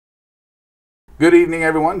Good evening,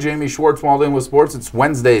 everyone. Jamie Schwartzwald in with sports. It's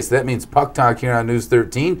Wednesday, so that means Puck Talk here on News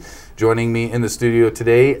 13. Joining me in the studio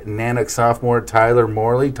today, Nanook sophomore Tyler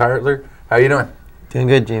Morley. Tyler, how you doing? Doing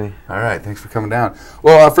good, Jamie. All right, thanks for coming down.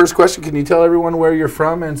 Well, first question, can you tell everyone where you're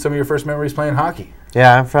from and some of your first memories playing hockey?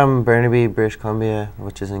 Yeah, I'm from Burnaby, British Columbia,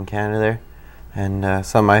 which is in Canada there. And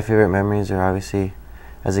some of my favorite memories are obviously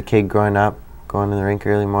as a kid growing up, going to the rink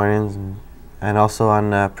early mornings, and also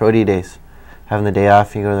on pro D days. Having the day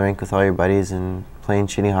off, you go to the rink with all your buddies and playing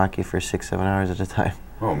shitty hockey for 6-7 hours at a time.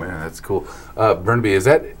 Oh man, that's cool. Burnaby, is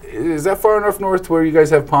that far enough north to where you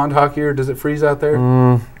guys have pond hockey, or does it freeze out there?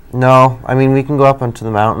 No, I mean we can go up onto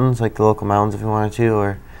the mountains, like the local mountains if we wanted to,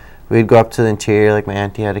 or we'd go up to the interior, like my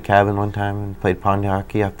auntie had a cabin one time and played pond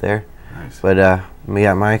hockey up there. Nice. But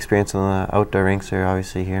yeah, my experience on the outdoor rinks are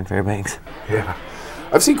obviously here in Fairbanks. Yeah.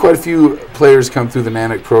 I've seen quite a few players come through the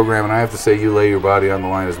Nanook program, and I have to say you lay your body on the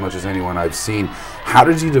line as much as anyone I've seen. How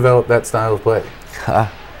did you develop that style of play?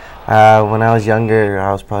 When I was younger,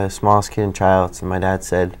 I was probably the smallest kid in tryouts, and my dad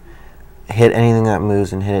said, hit anything that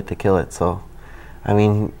moves and hit it to kill it. So, I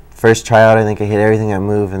mean, first tryout, I think I hit everything that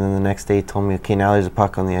moved, and then the next day he told me, okay, now there's a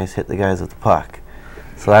puck on the ice, hit the guys with the puck.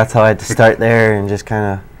 So that's how I had to start there, and just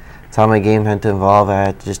kind of, that's how my game had to evolve. I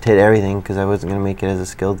had to just hit everything because I wasn't going to make it as a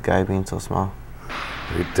skilled guy being so small.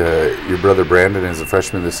 Your brother Brandon is a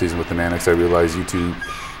freshman this season with the Nanooks. I realize you two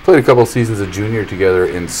played a couple seasons of junior together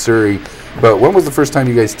in Surrey. But when was the first time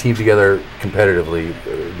you guys teamed together competitively?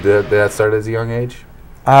 Did that start at a young age?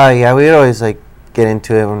 Yeah, we'd always get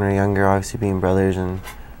into it when we were younger, obviously being brothers and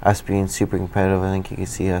us being super competitive. I think you could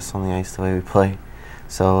see us on the ice the way we play.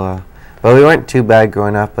 So, but we weren't too bad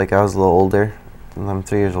growing up. Like I was a little older, and I'm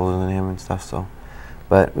 3 years older than him and stuff. So.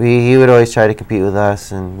 But he would always try to compete with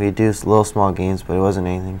us, and we'd do little small games, but it wasn't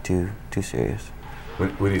anything too serious.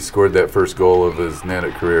 When he scored that first goal of his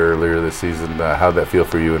Nanook career earlier this season, how'd that feel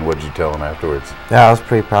for you, and what did you tell him afterwards? Yeah, I was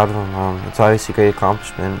pretty proud of him. It's obviously a great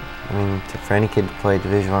accomplishment. I mean, for any kid to play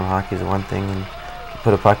Division I hockey is one thing, and to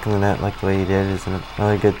put a puck in the net like the way he did is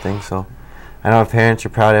another good thing. So I know if parents are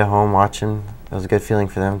proud at home watching, it was a good feeling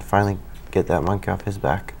for them to finally get that monkey off his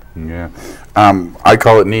back. Yeah. I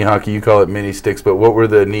call it knee hockey, you call it mini sticks, but what were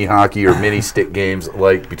the knee hockey or mini stick games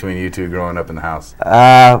like between you two growing up in the house?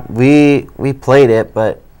 We played it,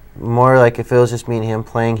 but more like if it was just me and him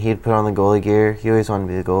playing, he'd put on the goalie gear. He always wanted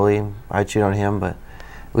to be the goalie, and I'd shoot on him. But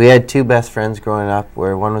we had two best friends growing up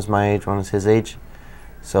where one was my age, one was his age.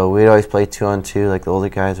 So we'd always play 2-on-2, like the older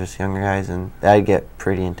guys versus younger guys, and that'd get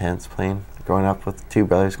pretty intense playing, growing up with two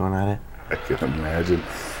brothers going at it. I can imagine.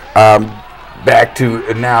 Back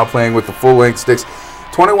to now playing with the full-length sticks.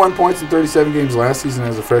 21 points in 37 games last season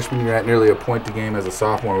as a freshman. You're at nearly a point a game as a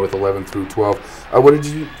sophomore with 11 through 12. What did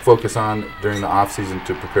you focus on during the off-season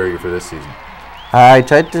to prepare you for this season? I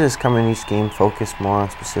tried to just come in each game focus more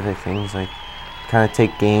on specific things, like kind of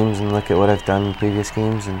take games and look at what I've done in previous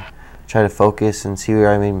games and try to focus and see where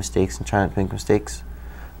I made mistakes and try not to make mistakes.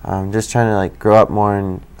 Just trying to grow up more,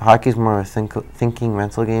 and hockey's more of a thinking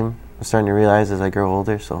mental game. I'm starting to realize as I grow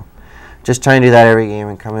older, so just trying to do that every game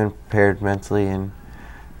and come in prepared mentally, and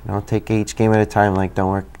take each game at a time.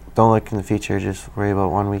 Don't look in the future. Just worry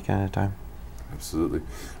about 1 week at a time. Absolutely.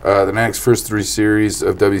 The next first three series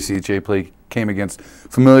of WCHA play came against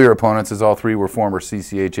familiar opponents, as all three were former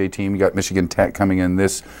CCHA team. You got Michigan Tech coming in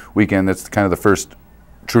this weekend. That's kind of the first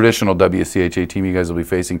traditional WCHA team you guys will be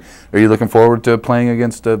facing. Are you looking forward to playing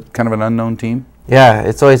against a kind of an unknown team? Yeah,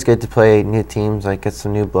 it's always good to play new teams, get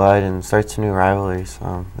some new blood and start some new rivalries.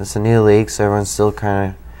 It's a new league, so everyone's still kind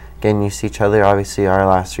of getting used to each other. Obviously, our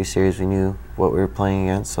last three series, we knew what we were playing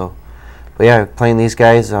against. So, but yeah, playing these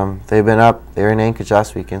guys, they've been up. They were in Anchorage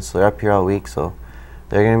last weekend, so they're up here all week. So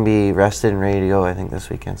they're going to be rested and ready to go, I think, this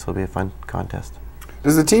weekend. So it'll be a fun contest.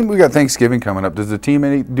 Does the team, we got Thanksgiving coming up, does the team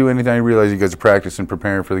do anything? I realize you guys are practicing,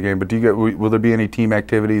 preparing for the game, but will there be any team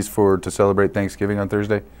activities to celebrate Thanksgiving on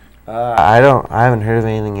Thursday? I haven't heard of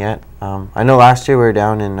anything yet. I know last year we were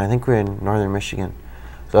down in, I think we were in northern Michigan.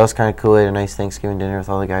 So that was kind of cool. We had a nice Thanksgiving dinner with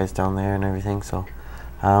all the guys down there and everything. So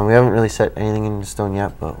we haven't really set anything in stone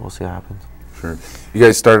yet, but we'll see what happens. Sure. You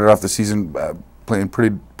guys started off the season playing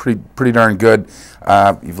pretty darn good.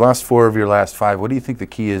 You've lost 4 of your last 5. What do you think the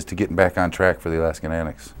key is to getting back on track for the Alaska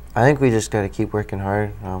Nanooks? I think we just got to keep working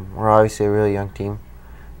hard. We're obviously a really young team,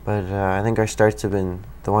 but I think our starts have been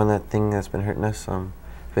the thing that's been hurting us.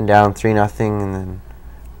 Been down 3-0, and then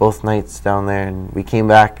both nights down there, and we came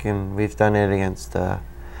back, and we've done it against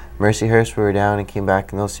Mercyhurst. We were down and came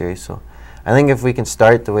back in those series. So I think if we can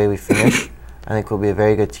start the way we finish, I think we'll be a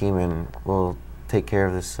very good team, and we'll take care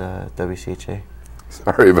of this WCHA.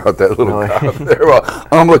 Sorry about that little cough there. Well,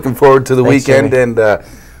 I'm looking forward to the weekend, and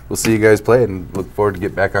we'll see you guys play, and look forward to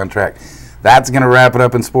get back on track. That's going to wrap it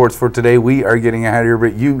up in sports for today. We are getting out of here,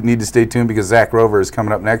 but you need to stay tuned because Zach Rover is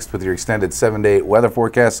coming up next with your extended 7 to 8 weather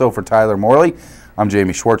forecast. So for Tyler Morley, I'm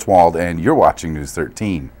Jamie Schwartzwald, and you're watching News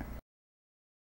 13.